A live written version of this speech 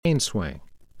swing.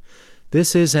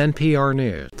 This is NPR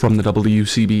News. From the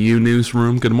WCBU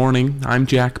Newsroom, good morning. I'm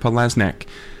Jack Palaznek.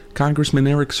 Congressman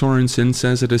Eric Sorensen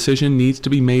says a decision needs to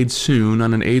be made soon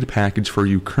on an aid package for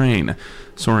Ukraine.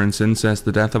 Sorensen says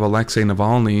the death of Alexei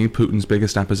Navalny, Putin's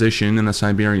biggest opposition in a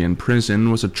Siberian prison,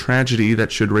 was a tragedy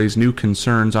that should raise new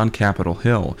concerns on Capitol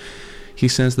Hill. He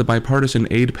says the bipartisan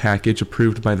aid package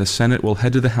approved by the Senate will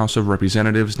head to the House of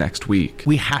Representatives next week.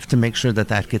 We have to make sure that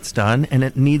that gets done, and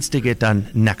it needs to get done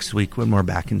next week when we're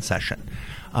back in session.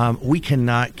 We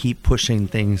cannot keep pushing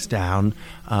things down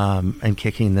and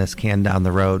kicking this can down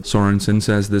the road. Sorensen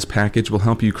says this package will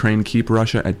help Ukraine keep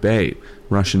Russia at bay.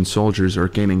 Russian soldiers are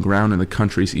gaining ground in the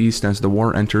country's east as the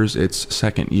war enters its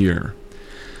second year.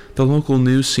 The local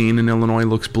news scene in Illinois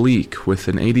looks bleak, with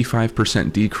an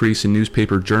 85% decrease in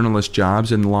newspaper journalist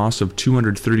jobs and the loss of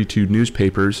 232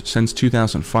 newspapers since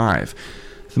 2005.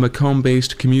 The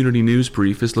Macomb-based Community News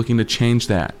Brief is looking to change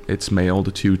that. It's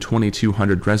mailed to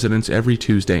 2,200 residents every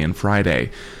Tuesday and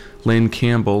Friday. Lynn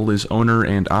Campbell is owner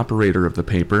and operator of the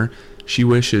paper. She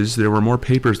wishes there were more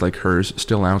papers like hers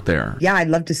still out there. Yeah, I'd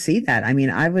love to see that. I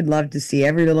mean, I would love to see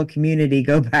every little community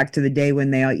go back to the day when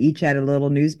they all each had a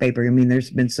little newspaper. I mean, there's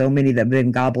been so many that have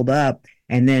been gobbled up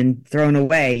and then thrown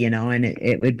away, and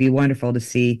it would be wonderful to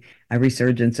see a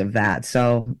resurgence of that.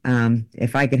 So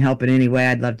if I can help in any way,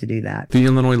 I'd love to do that. The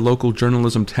Illinois Local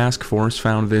Journalism Task Force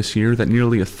found this year that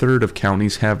nearly a third of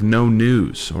counties have no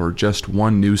news or just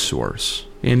one news source.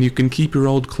 And you can keep your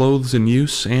old clothes in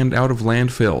use and out of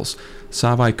landfills.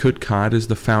 Savai Kutkad is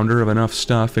the founder of Enough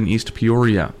Stuff in East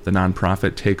Peoria. The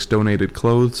nonprofit takes donated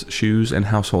clothes, shoes, and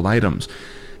household items.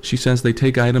 She says they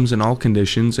take items in all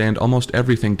conditions and almost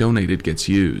everything donated gets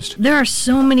used. There are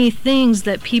so many things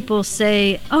that people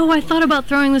say, oh, I thought about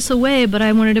throwing this away, but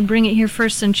I wanted to bring it here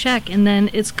first and check, and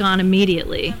then it's gone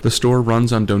immediately. The store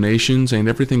runs on donations and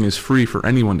everything is free for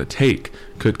anyone to take.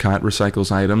 Kutkot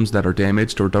recycles items that are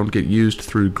damaged or don't get used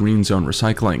through Green Zone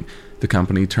Recycling. The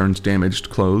company turns damaged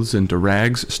clothes into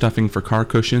rags, stuffing for car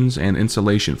cushions, and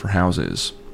insulation for houses.